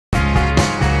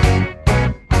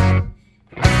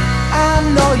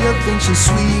you think she's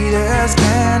sweet as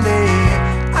candy.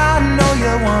 I know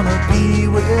you wanna be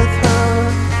with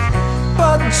her,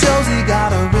 but Josie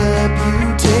got a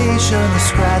reputation to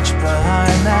scratch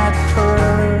behind that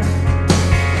purr.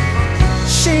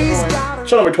 She's got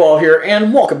Show number 12 here,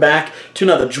 and welcome back to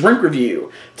another drink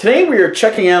review. Today we are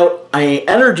checking out an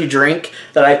energy drink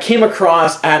that I came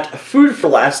across at Food for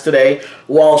Less today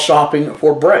while shopping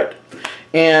for bread.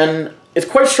 And it's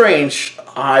quite strange.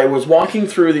 I was walking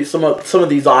through some of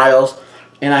these aisles,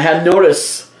 and I had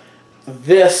noticed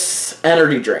this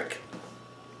energy drink.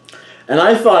 And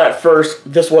I thought at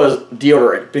first this was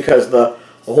deodorant because the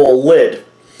whole lid.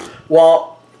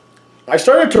 Well, I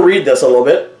started to read this a little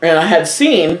bit, and I had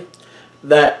seen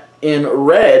that in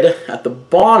red at the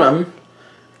bottom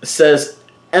it says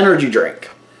energy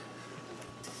drink.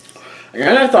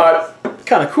 And I thought,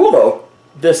 kind of cool though,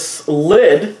 this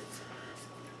lid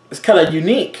is kind of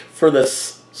unique for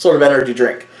this sort of energy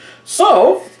drink.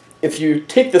 So if you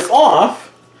take this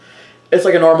off, it's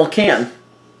like a normal can.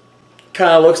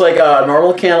 Kind of looks like a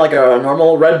normal can, like a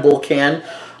normal Red Bull can,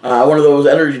 one of those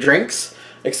energy drinks,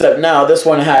 except now this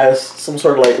one has some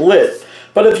sort of like lid.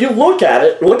 But if you look at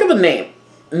it, look at the name,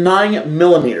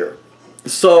 9mm.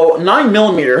 So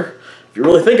 9mm, if you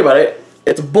really think about it,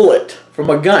 it's a bullet from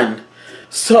a gun.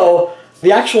 So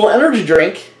the actual energy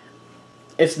drink,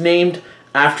 it's named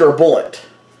after a bullet.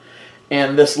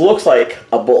 And this looks like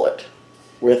a bullet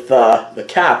with the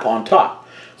cap on top.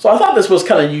 So I thought this was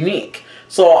kind of unique.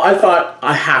 So I thought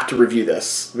I have to review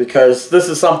this because this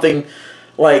is something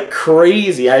like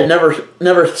crazy. I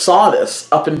never saw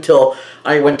this up until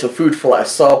I went to Food for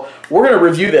Less. So we're going to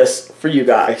review this for you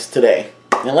guys today.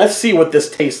 And let's see what this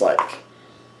tastes like.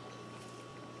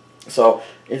 So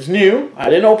it's new. I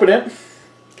didn't open it.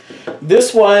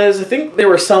 This was, I think they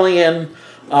were selling in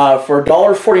for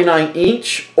 $1.49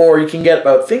 each, or you can get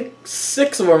about, I think,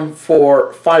 6 of them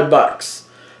for $5.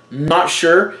 Not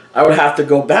sure. I would have to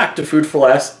go back to Food for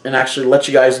Less and actually let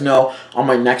you guys know on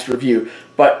my next review.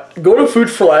 But go to Food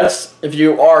for Less if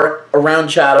you are around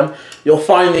Chatham. You'll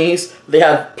find these. They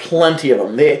have plenty of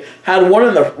them. They had one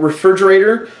in the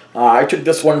refrigerator. I took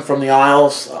this one from the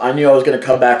aisles. I knew I was going to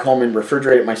come back home and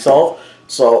refrigerate it myself.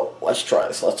 So let's try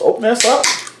this. Let's open this up.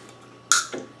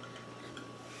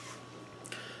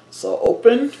 So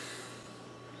open.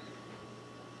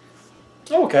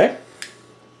 Oh, okay.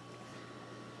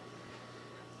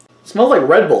 Smells like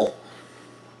Red Bull.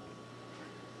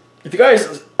 If you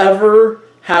guys ever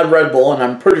had Red Bull, and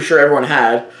I'm pretty sure everyone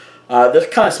had, this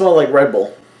kind of smells like Red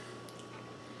Bull.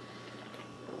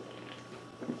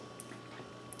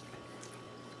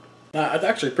 It's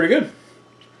actually pretty good.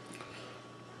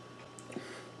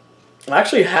 It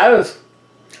actually has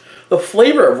the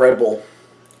flavor of Red Bull.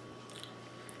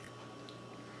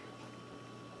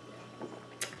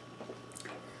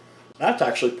 That's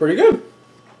actually pretty good.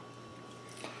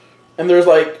 And there's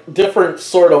like different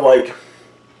sort of like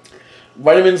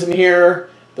vitamins in here.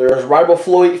 There's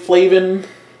riboflavin,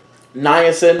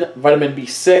 niacin, vitamin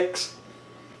B6.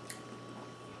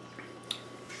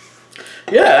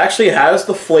 Yeah, it actually has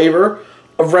the flavor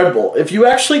of Red Bull. If you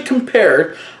actually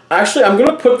compared, actually I'm going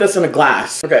to put this in a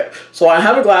glass. Okay, so I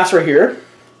have a glass right here.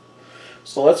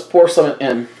 So let's pour some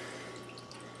in.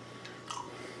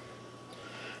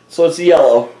 So it's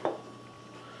yellow.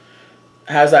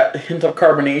 Has that hint of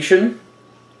carbonation,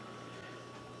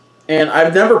 and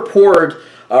I've never poured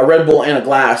Red Bull in a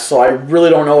glass, so I really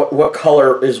don't know what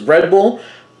color is Red Bull,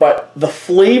 but the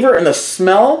flavor and the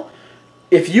smell,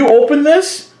 if you open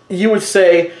this, you would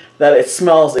say that it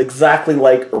smells exactly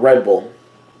like Red Bull.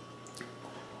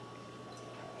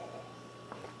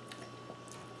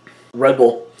 Red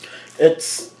Bull.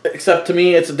 It's, except to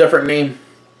me, it's a different name.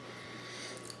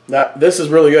 This is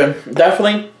really good.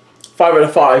 Definitely 5 out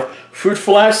of 5. Food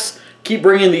for Less, keep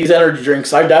bringing these energy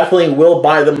drinks. I definitely will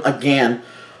buy them again.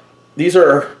 This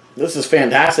is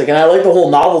fantastic, and I like the whole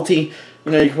novelty.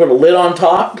 You know, you can put a lid on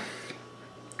top.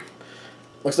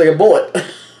 Looks like a bullet.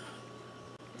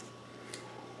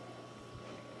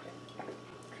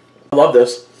 I love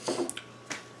this.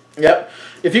 Yep.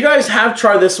 If you guys have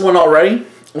tried this one already,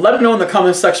 let me know in the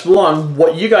comments section below on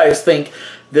what you guys think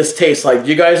this tastes like. Do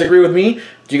you guys agree with me?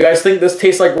 Do you guys think this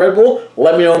tastes like Red Bull?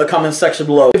 Let me know in the comments section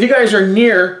below. If you guys are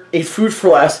near a Food for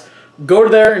Less, go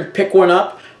there and pick one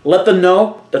up. Let them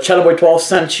know that Chatham12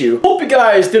 sent you. Hope you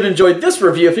guys did enjoy this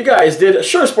review. If you guys did,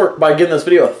 show support by giving this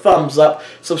video a thumbs up.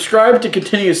 Subscribe to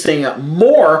continue seeing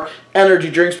more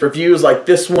energy drinks reviews like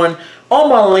this one. All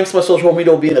my links to my social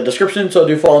media will be in the description, so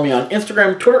do follow me on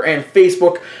Instagram, Twitter, and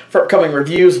Facebook for upcoming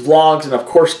reviews, vlogs, and of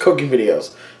course cooking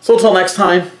videos. So until next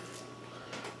time,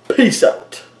 peace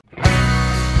out.